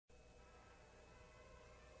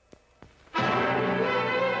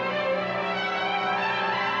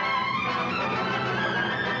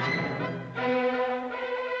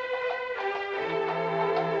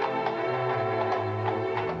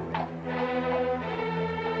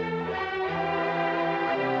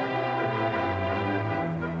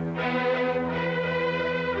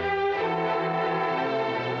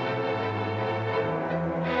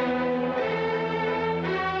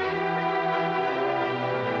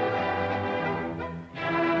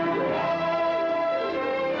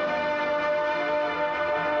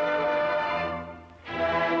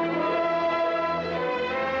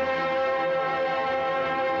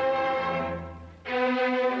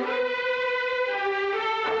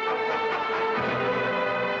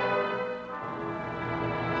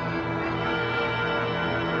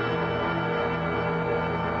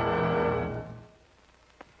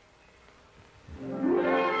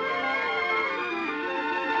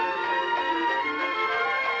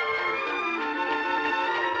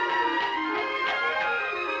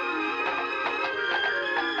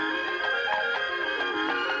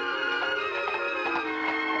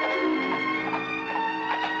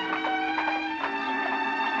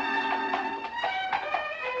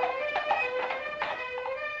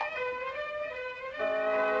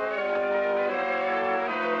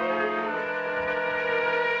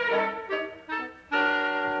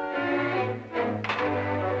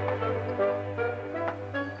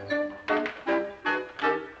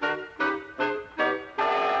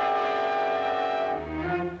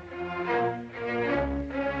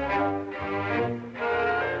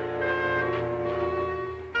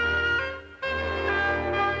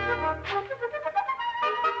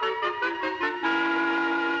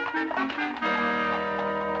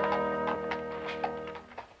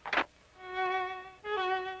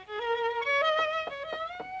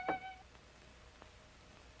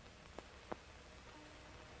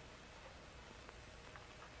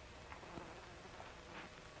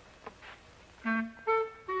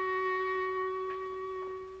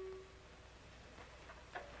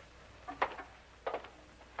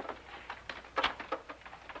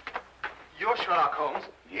You're Sherlock Holmes?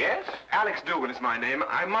 Yes? Alex Dougall is my name.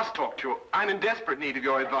 I must talk to you. I'm in desperate need of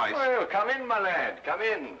your advice. Well, come in, my lad. Come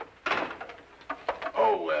in.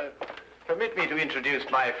 Oh, permit me to introduce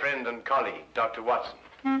my friend and colleague, Dr. Watson.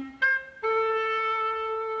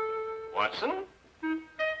 Watson?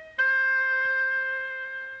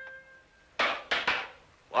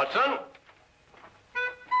 Watson?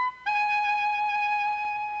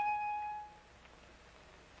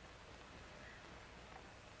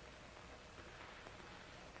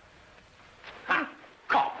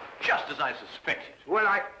 Come, just as I suspected. Well,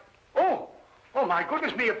 Oh, my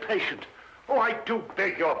goodness me, a patient. Oh, I do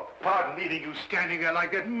beg your pardon leaving you standing there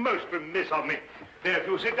like that. Most remiss of me. There, if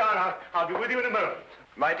you'll sit down, I'll be with you in a moment.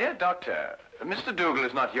 My dear doctor, Mr. Dougall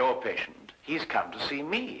is not your patient. He's come to see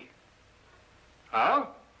me. Huh?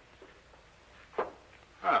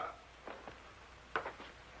 Huh.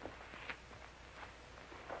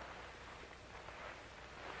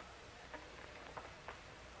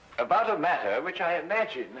 About a matter which I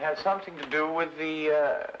imagine has something to do with the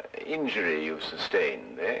injury you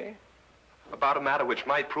sustained, eh? About a matter which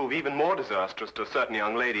might prove even more disastrous to a certain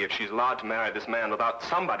young lady if she's allowed to marry this man without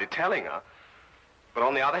somebody telling her. But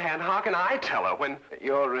on the other hand, how can I tell her when...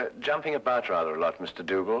 You're jumping about rather a lot, Mr.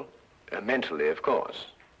 Dougall. Mentally, of course.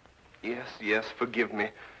 Yes, forgive me.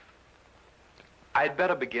 I'd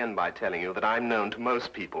better begin by telling you that I'm known to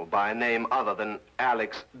most people by a name other than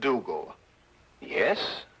Alex Dougall.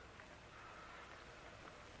 Yes?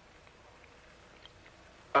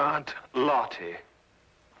 Aunt Lottie.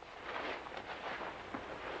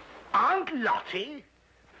 Aunt Lottie?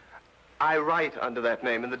 I write under that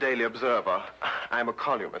name in the Daily Observer. I'm a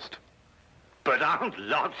columnist. But Aunt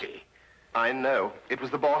Lottie? I know. It was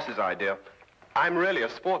the boss's idea. I'm really a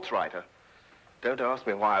sports writer. Don't ask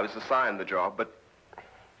me why I was assigned the job, but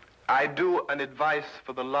I do an advice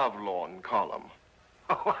for the lovelorn column.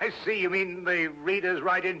 Oh, I see. You mean the readers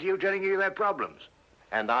write into you telling you their problems?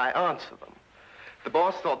 And I answer them. The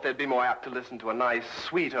boss thought they'd be more apt to listen to a nice,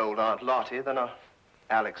 sweet old Aunt Lottie than a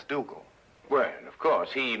Alex Dougall. Well, of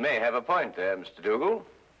course, he may have a point there, Mr. Dougall.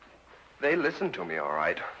 They listen to me, all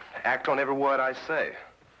right. Act on every word I say.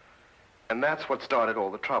 And that's what started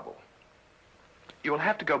all the trouble. You'll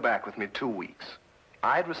have to go back with me 2 weeks.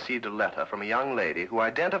 I'd received a letter from a young lady who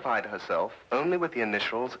identified herself only with the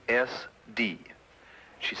initials S.D.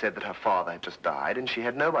 She said that her father had just died, and she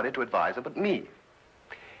had nobody to advise her but me.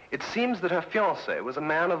 It seems that her fiancé was a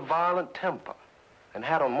man of violent temper, and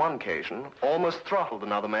had on one occasion almost throttled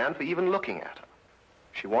another man for even looking at her.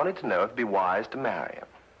 She wanted to know if it'd be wise to marry him.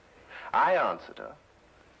 I answered her,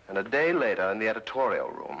 and a day later in the editorial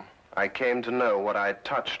room, I came to know what I'd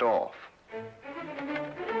touched off.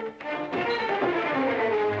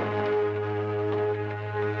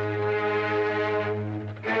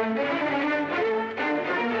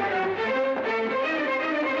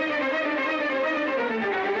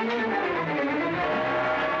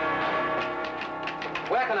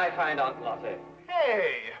 Where can I find Aunt Lottie?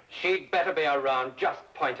 Hey! She'd better be around. Just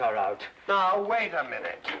point her out. Now, wait a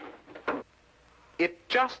minute. It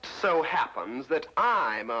just so happens that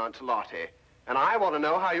I'm Aunt Lottie, and I want to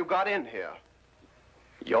know how you got in here.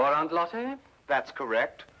 You're Aunt Lottie? That's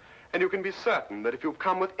correct. And you can be certain that if you've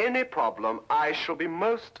come with any problem, I shall be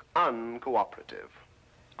most uncooperative.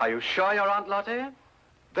 Are you sure you're Aunt Lottie?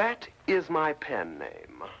 That is my pen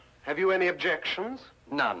name. Have you any objections?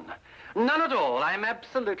 None. None at all. I'm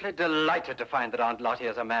absolutely delighted to find that Aunt Lottie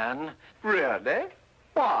is a man. Really?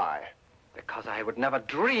 Why? Because I would never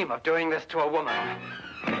dream of doing this to a woman.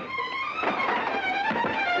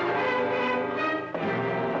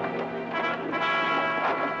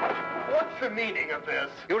 What's the meaning of this?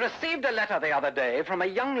 You received a letter the other day from a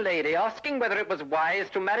young lady asking whether it was wise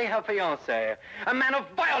to marry her fiancé, a man of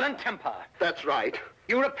violent temper. That's right.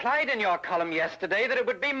 You replied in your column yesterday that it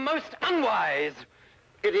would be most unwise.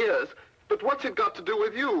 It is. But what's it got to do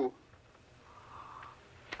with you?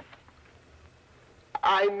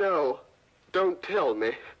 I know. Don't tell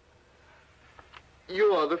me.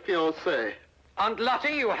 You're the fiancé. Aunt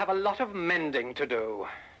Lottie, you have a lot of mending to do.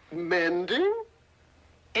 Mending?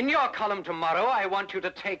 In your column tomorrow, I want you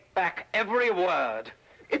to take back every word.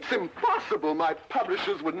 It's impossible. My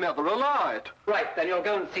publishers would never allow it. Right, then you'll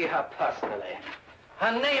go and see her personally.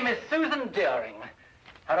 Her name is Susan Deering.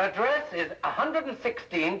 Her address is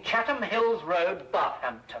 116 Chatham Hills Road,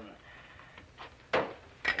 Bathampton.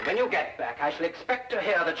 When you get back, I shall expect to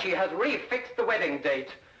hear that she has refixed the wedding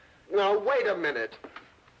date. Now, wait a minute.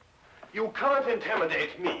 You can't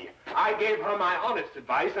intimidate me. I gave her my honest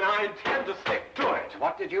advice, and I intend to stick to it.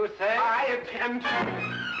 What did you say? I intend to...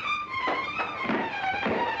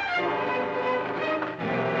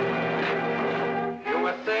 You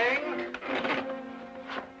were saying?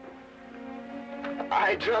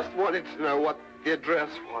 I just wanted to know what the address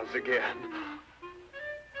was again.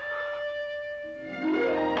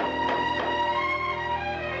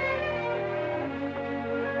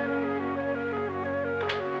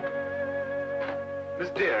 Miss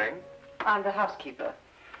Deering? I'm the housekeeper.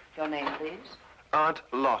 Your name, please? Aunt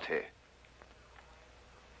Lottie.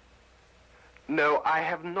 No, I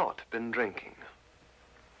have not been drinking.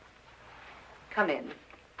 Come in.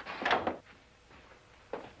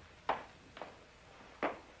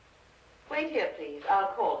 Wait here, please. I'll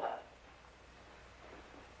call her.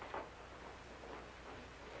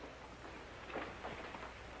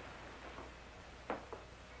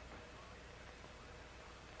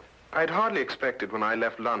 I'd hardly expected when I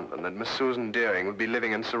left London that Miss Susan Deering would be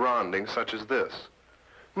living in surroundings such as this.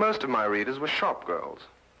 Most of my readers were shop girls.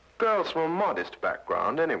 Girls from a modest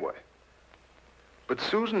background, anyway. But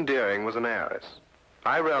Susan Deering was an heiress.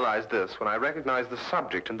 I realized this when I recognized the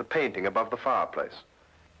subject in the painting above the fireplace.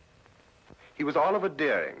 He was Oliver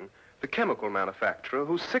Deering, the chemical manufacturer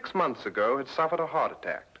who 6 months ago had suffered a heart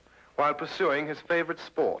attack while pursuing his favorite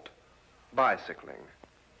sport, bicycling.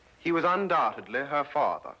 He was undoubtedly her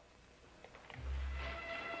father.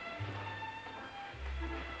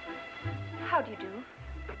 How do you do?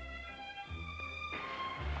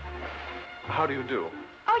 How do you do?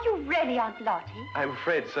 Are you really Aunt Lottie? I'm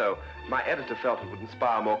afraid so. My editor felt it would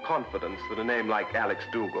inspire more confidence than a name like Alex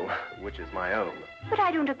Dougall, which is my own. But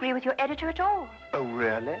I don't agree with your editor at all. Oh,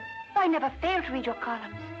 really? I never fail to read your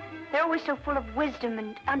columns. They're always so full of wisdom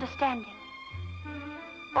and understanding.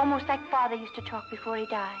 Almost like Father used to talk before he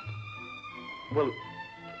died. Well,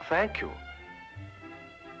 thank you.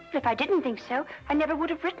 But if I didn't think so, I never would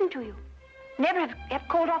have written to you. Never have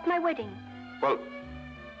called off my wedding. Well,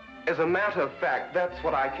 as a matter of fact, that's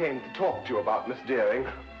what I came to talk to you about, Miss Deering.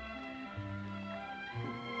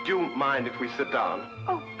 Do you mind if we sit down?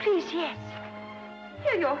 Oh, please, yes.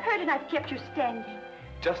 Here, you're hurt and I've kept you standing.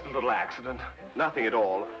 Just a little accident. Nothing at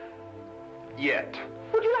all. Yet.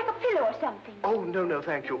 Would you like a pillow or something? Oh, no,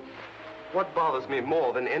 thank you. What bothers me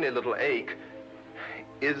more than any little ache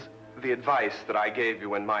is the advice that I gave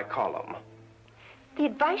you in my column. The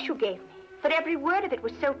advice you gave me, but every word of it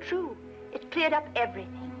was so true. It cleared up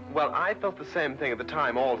everything. Well, I felt the same thing at the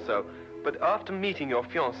time also, but after meeting your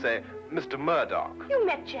fiancé, Mr. Murdock... You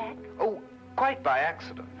met Jack? Oh, quite by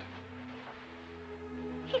accident.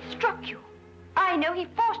 He struck you. I know he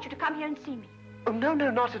forced you to come here and see me. Oh, no,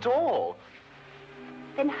 not at all.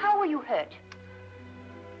 Then how were you hurt?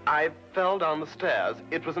 I fell down the stairs.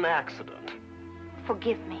 It was an accident.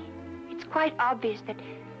 Forgive me. It's quite obvious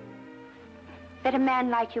that a man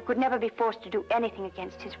like you could never be forced to do anything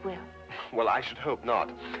against his will. Well, I should hope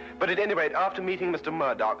not. But at any rate, after meeting Mr.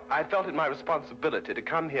 Murdock, I felt it my responsibility to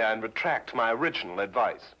come here and retract my original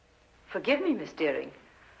advice. Forgive me, Miss Deering.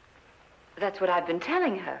 That's what I've been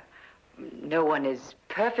telling her. No one is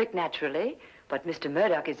perfect naturally, but Mr.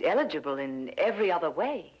 Murdock is eligible in every other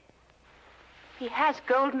way. He has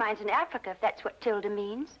gold mines in Africa, if that's what Tilda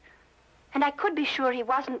means. And I could be sure he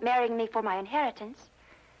wasn't marrying me for my inheritance.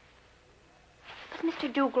 But,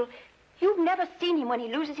 Mr. Dougall, you've never seen him when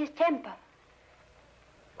he loses his temper.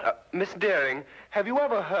 Miss Deering, have you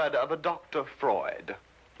ever heard of a Dr. Freud?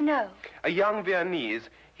 No. A young Viennese.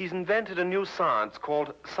 He's invented a new science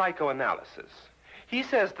called psychoanalysis. He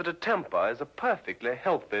says that a temper is a perfectly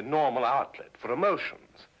healthy, normal outlet for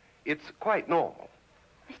emotions. It's quite normal.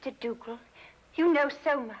 Mr. Dougall, you know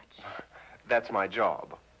so much. That's my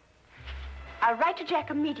job. I'll write to Jack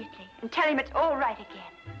immediately and tell him it's all right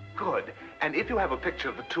again. Good. And if you have a picture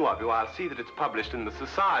of the two of you, I'll see that it's published in the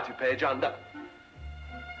society page under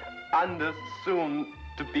soon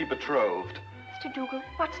to be betrothed. Mr. Dougall,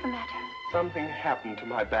 what's the matter? Something happened to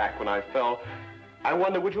my back when I fell. I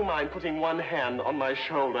wonder, would you mind putting one hand on my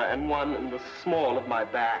shoulder and one in the small of my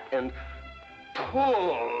back and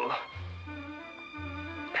pull?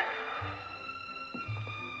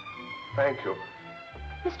 Thank you.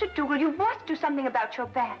 Mr. Dougall, you must do something about your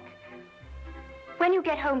back. When you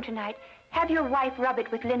get home tonight, have your wife rub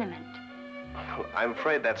it with liniment. Well, I'm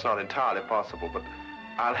afraid that's not entirely possible, but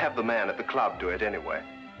I'll have the man at the club do it anyway.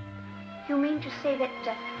 You mean to say that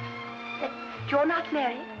you're not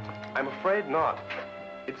married? I'm afraid not.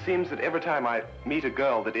 It seems that every time I meet a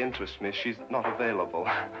girl that interests me, she's not available.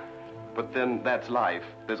 But then that's life.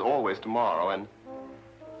 There's always tomorrow, and,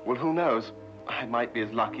 well, who knows? I might be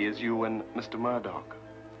as lucky as you and Mr. Murdock.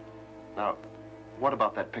 Now, what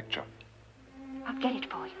about that picture? I'll get it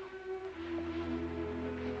for you.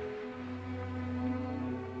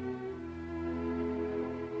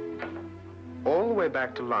 All the way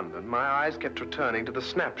back to London, my eyes kept returning to the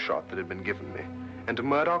snapshot that had been given me, and to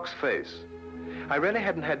Murdock's face. I really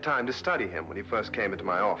hadn't had time to study him when he first came into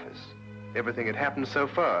my office. Everything had happened so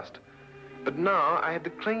fast. But now I had the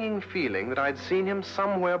clinging feeling that I'd seen him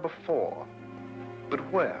somewhere before.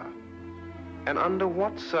 But where? And under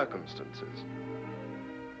what circumstances?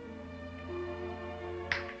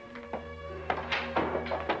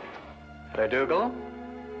 Hello, Dougall.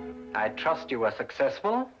 I trust you were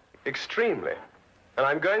successful. Extremely. And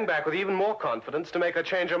I'm going back with even more confidence to make her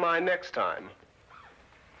change her mind next time.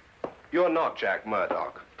 You're not Jack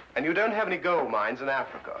Murdock, and you don't have any gold mines in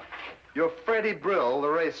Africa. You're Freddie Brill, the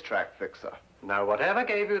racetrack fixer. Now, whatever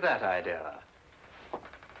gave you that idea?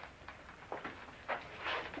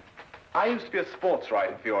 I used to be a sports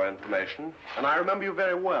writer, for your information, and I remember you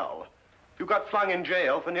very well. You got flung in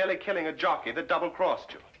jail for nearly killing a jockey that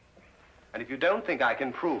double-crossed you. And if you don't think I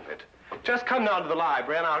can prove it, just come down to the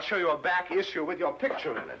library and I'll show you a back issue with your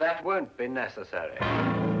picture in it. That won't be necessary.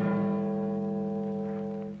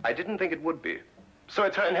 I didn't think it would be. So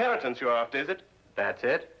it's her inheritance you're after, is it? That's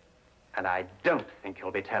it. And I don't think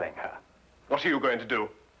you'll be telling her. What are you going to do?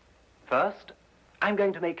 First, I'm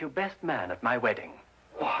going to make you best man at my wedding.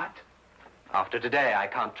 What? After today, I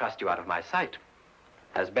can't trust you out of my sight.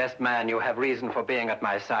 As best man, you have reason for being at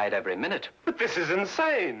my side every minute. But this is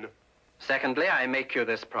insane. Secondly, I make you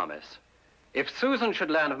this promise. If Susan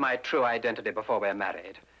should learn of my true identity before we're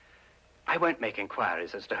married, I won't make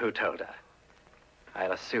inquiries as to who told her.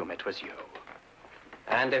 I'll assume it was you.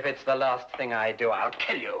 And if it's the last thing I do, I'll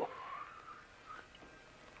kill you.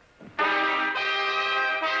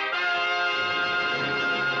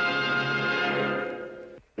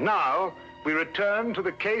 Now, we return to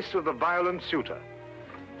the case of the violent suitor.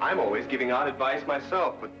 I'm always giving out advice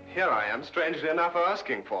myself, but here I am, strangely enough,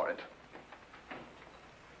 asking for it.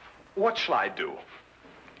 What shall I do?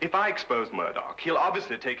 If I expose Murdock, he'll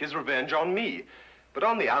obviously take his revenge on me. But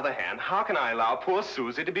on the other hand, how can I allow poor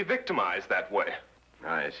Susie to be victimized that way?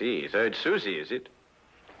 I see. So it's Susie, is it?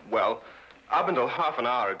 Well, up until half an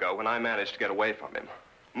hour ago when I managed to get away from him.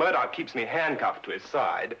 Murdock keeps me handcuffed to his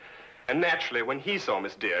side. And naturally, when he saw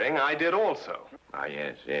Miss Deering, I did also. Ah,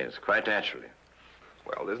 yes, quite naturally.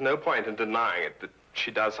 Well, there's no point in denying it that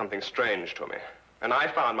she does something strange to me. And I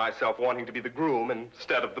found myself wanting to be the groom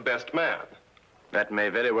instead of the best man. That may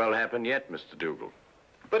very well happen yet, Mr. Dougall.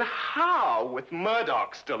 But how, with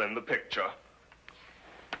Murdock still in the picture?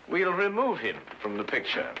 We'll remove him from the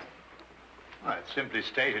picture. Well, it's simply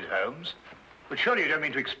stated, Holmes. But surely you don't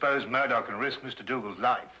mean to expose Murdock and risk Mr. Dougal's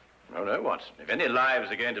life. Oh, no, Watson. If any lives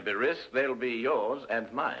are going to be risked, they'll be yours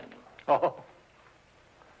and mine. Oh.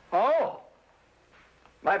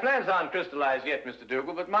 My plans aren't crystallized yet, Mr.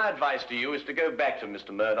 Dougall, but my advice to you is to go back to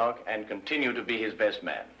Mr. Murdock and continue to be his best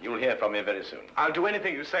man. You'll hear from me very soon. I'll do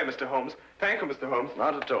anything you say, Mr. Holmes. Thank you, Mr. Holmes.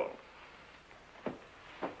 Not at all.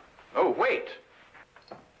 Oh, wait.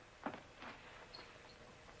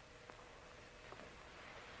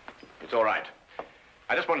 It's all right.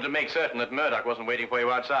 I just wanted to make certain that Murdock wasn't waiting for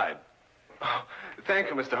you outside. Oh, thank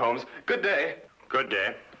you, Mr. Holmes. Good day. Good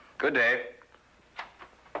day. Good day.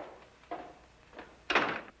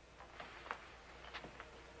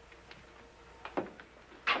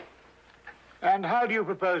 And how do you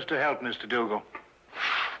propose to help Mr. Dougal?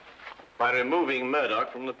 By removing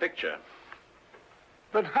Murdock from the picture.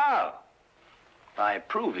 But how? By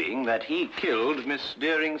proving that he killed Miss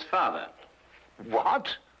Deering's father.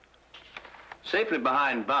 What? Safely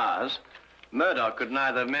behind bars, Murdock could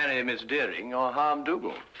neither marry Miss Deering or harm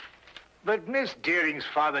Dougall. But Miss Deering's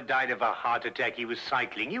father died of a heart attack. He was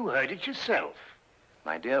cycling. You heard it yourself.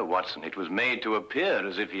 My dear Watson, it was made to appear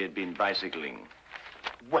as if he had been bicycling.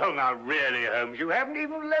 Well, now, really, Holmes, you haven't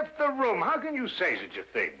even left the room. How can you say such a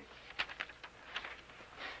thing?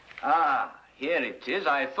 Ah, here it is.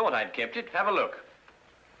 I thought I'd kept it. Have a look.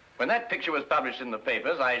 When that picture was published in the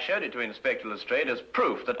papers, I showed it to Inspector Lestrade as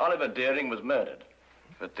proof that Oliver Deering was murdered.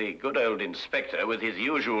 But the good old inspector, with his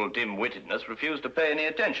usual dim-wittedness, refused to pay any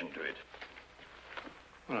attention to it.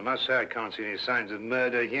 Well, I must say I can't see any signs of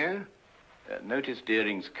murder here. Notice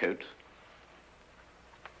Deering's coat.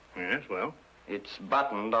 Yes, well. It's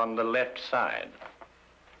buttoned on the left side.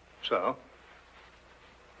 So?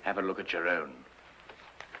 Have a look at your own.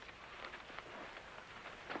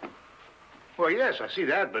 Well, yes, I see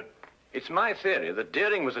that, but... It's my theory that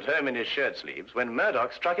Deering was at home in his shirt sleeves when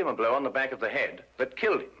Murdock struck him a blow on the back of the head that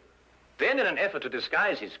killed him. Then, in an effort to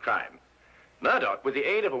disguise his crime, Murdock, with the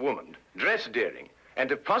aid of a woman, dressed Deering and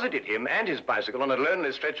deposited him and his bicycle on a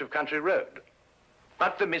lonely stretch of country road.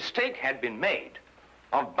 But the mistake had been made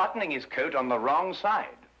of buttoning his coat on the wrong side.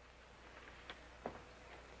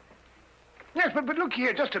 Yes, but look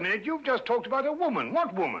here, just a minute. You've just talked about a woman.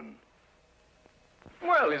 What woman?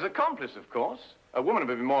 Well, his accomplice, of course. A woman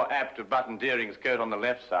would be more apt to button Deering's coat on the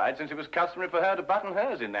left side, since it was customary for her to button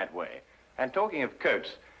hers in that way. And talking of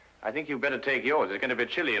coats, I think you'd better take yours. It's going to be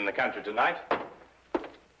chilly in the country tonight.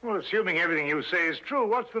 Well, assuming everything you say is true,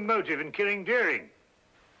 what's the motive in killing Deering?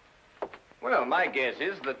 Well, my guess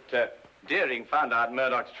is that Deering found out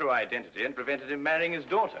Murdock's true identity and prevented him marrying his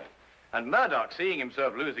daughter. And Murdock, seeing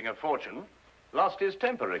himself losing a fortune, lost his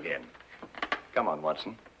temper again. Come on,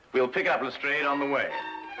 Watson. We'll pick up Lestrade on the way.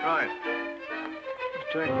 Right.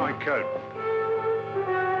 Let's take my coat.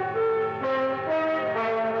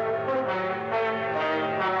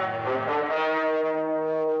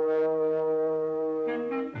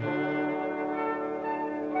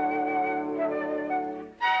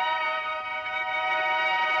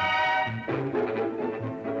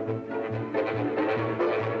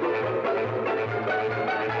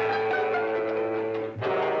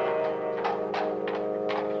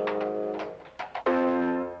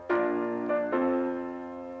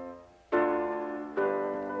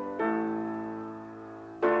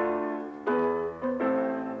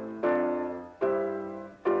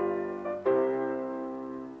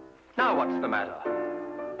 Now, what's the matter?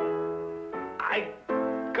 I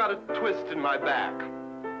got a twist in my back.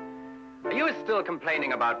 Are you still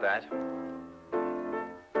complaining about that?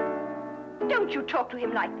 Don't you talk to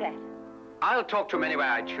him like that. I'll talk to him any way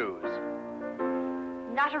I choose.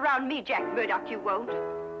 Not around me, Jack Murdock, you won't.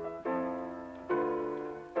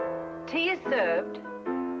 Tea is served.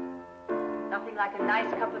 Nothing like a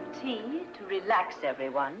nice cup of tea to relax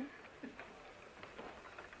everyone.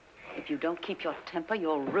 If you don't keep your temper,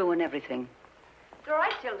 you'll ruin everything. It's all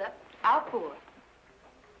right, Tilda. I'll pour.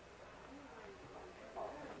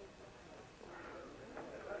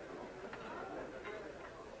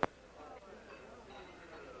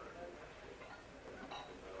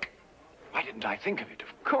 Why didn't I think of it?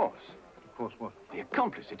 Of course. Of course, what? The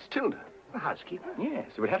accomplice, it's Tilda. The housekeeper? Yes,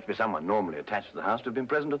 it would have to be someone normally attached to the house to have been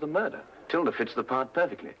present at the murder. Tilda fits the part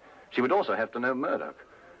perfectly. She would also have to know Murdock.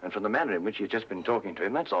 And from the manner in which she's just been talking to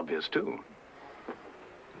him, that's obvious, too.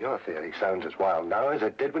 Your theory sounds as wild now as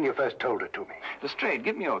it did when you first told it to me. Lestrade,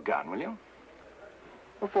 give me your gun, will you?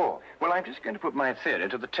 What for? Well, I'm just going to put my theory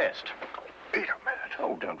to the test. Wait a minute.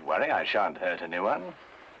 Oh, don't worry, I shan't hurt anyone.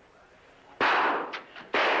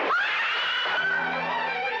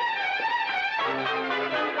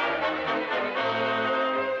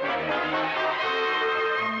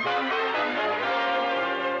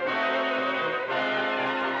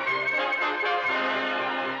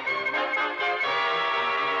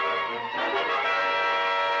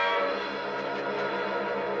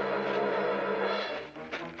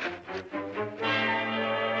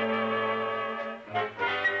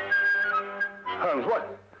 Holmes,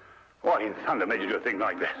 what in thunder made you do a thing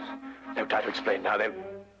like this? No time to explain now.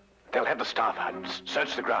 They'll have the staff out and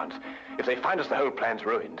search the grounds. If they find us, the whole plan's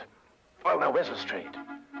ruined. Well, now, where's Lestrade?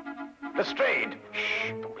 Lestrade!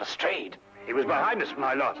 Shh! Oh, Lestrade! He was behind us when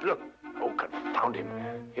I lost. Look. Oh, confound him.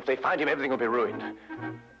 If they find him, everything will be ruined.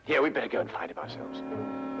 Here, we'd better go and find him ourselves.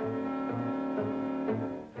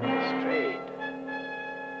 Lestrade.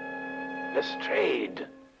 Lestrade.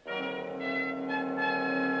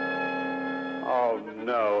 Oh,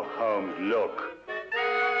 no, Holmes, look.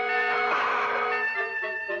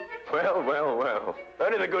 Well, well, well.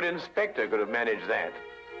 Only the good inspector could have managed that.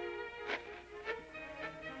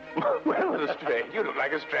 Well, Lestrade, you look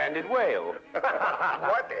like a stranded whale.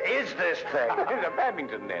 What is this thing? It's a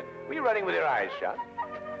badminton net. Were you running with your eyes shut?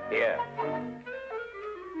 Here.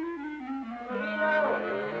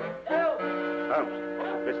 Holmes,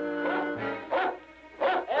 listen.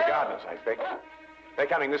 The gardeners, I expect. They're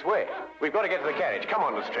coming this way. We've got to get to the carriage. Come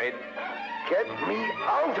on, Lestrade. Get me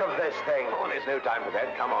out of this thing. Oh, there's no time for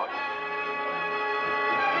that. Come on.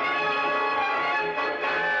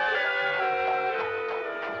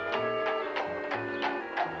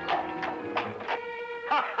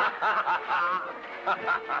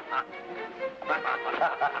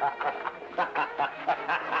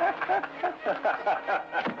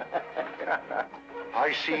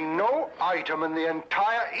 I see no item in the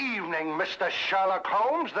entire evening, Mr. Sherlock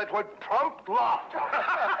Holmes, that would prompt laughter.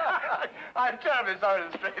 I'm terribly sorry,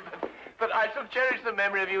 Lestrade, but I shall cherish the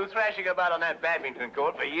memory of you thrashing about on that badminton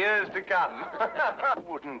court for years to come. I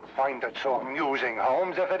wouldn't find it so amusing,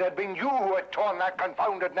 Holmes, if it had been you who had torn that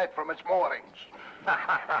confounded net from its moorings.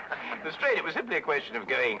 Lestrade, it was simply a question of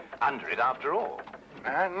going under it after all.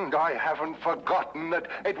 And I haven't forgotten that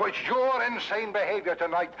it was your insane behavior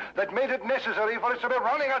tonight that made it necessary for us to be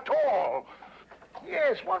running at all.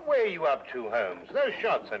 Yes, what were you up to, Holmes? Those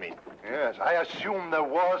shots, I mean. Yes, I assume there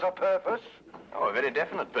was a purpose. Oh, a very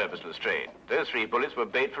definite purpose, Lestrade. Those 3 bullets were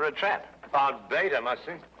bait for a trap. Odd bait, I must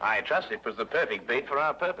say. I trust it was the perfect bait for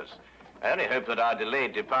our purpose. I only hope that our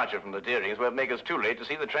delayed departure from the Deerings won't make us too late to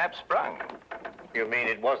see the trap sprung. You mean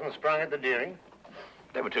it wasn't sprung at the Deering?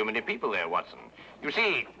 There were too many people there, Watson. You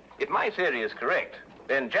see, if my theory is correct,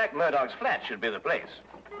 then Jack Murdock's flat should be the place.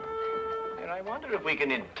 And I wonder if we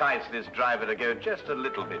can entice this driver to go just a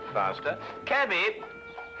little bit faster. Cabby!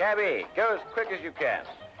 Cabby, go as quick as you can.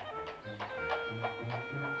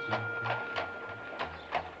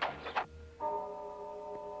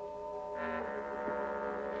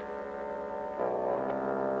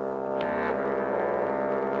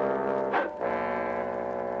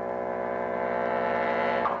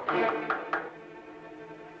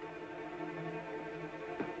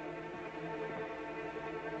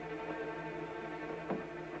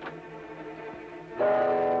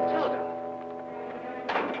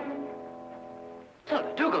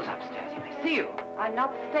 Dougall's upstairs. He may see you. I'm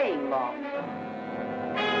not staying long.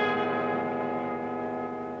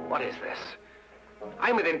 What is this?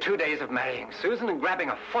 I'm within 2 days of marrying Susan and grabbing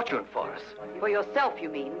a fortune for us. For yourself, you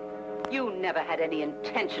mean? You never had any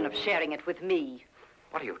intention of sharing it with me.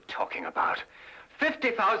 What are you talking about?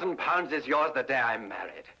 50,000 pounds is yours the day I'm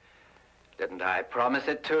married. Didn't I promise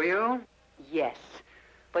it to you? Yes,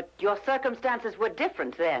 but your circumstances were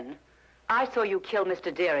different then. I saw you kill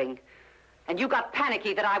Mr. Deering, and you got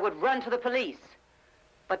panicky that I would run to the police.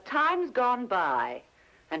 But time's gone by,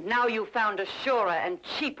 and now you've found a surer and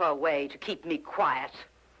cheaper way to keep me quiet.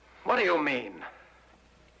 What do you mean?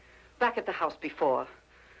 Back at the house before,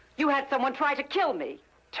 you had someone try to kill me.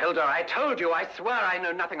 Tilda, I told you, I swear I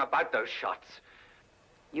know nothing about those shots.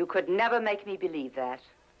 You could never make me believe that.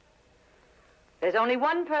 There's only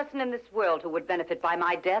one person in this world who would benefit by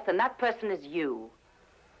my death, and that person is you.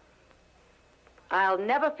 I'll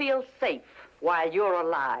never feel safe while you're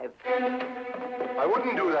alive. I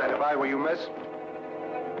wouldn't do that if I were you, miss.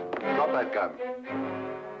 Drop that gun.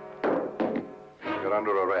 You're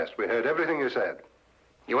under arrest. We heard everything you said.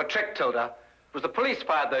 You were tricked, Tilda. It was the police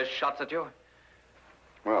fired those shots at you.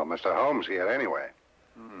 Well, Mr. Holmes here anyway.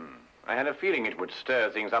 I had a feeling it would stir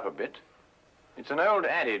things up a bit. It's an old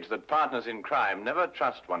adage that partners in crime never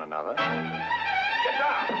trust one another. Get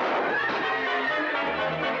down!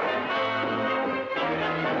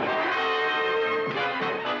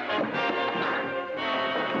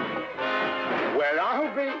 Well,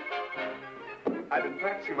 I'll be... I've been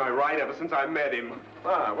practicing my ride ever since I met him.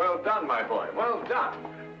 Ah, well done, my boy. Well done.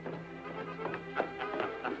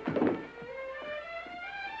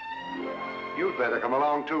 You'd better come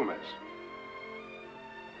along too, miss.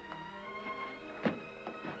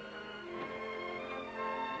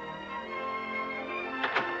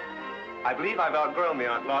 I believe I've outgrown the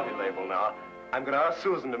Aunt Lottie label now. I'm going to ask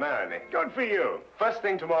Susan to marry me. Good for you. First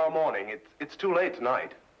thing tomorrow morning. It's too late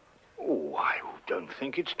tonight. Oh, I don't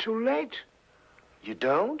think it's too late. You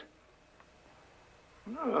don't?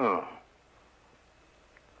 No.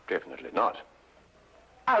 Definitely not.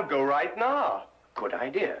 I'll go right now. Good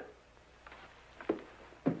idea.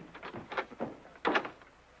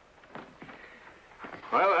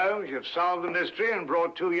 Well, Holmes, you've solved the mystery and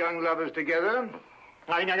brought two young lovers together.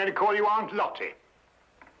 I think I'm going to call you Aunt Lottie.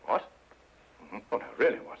 What? Oh, no,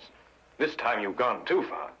 really, Watson. This time you've gone too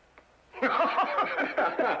far.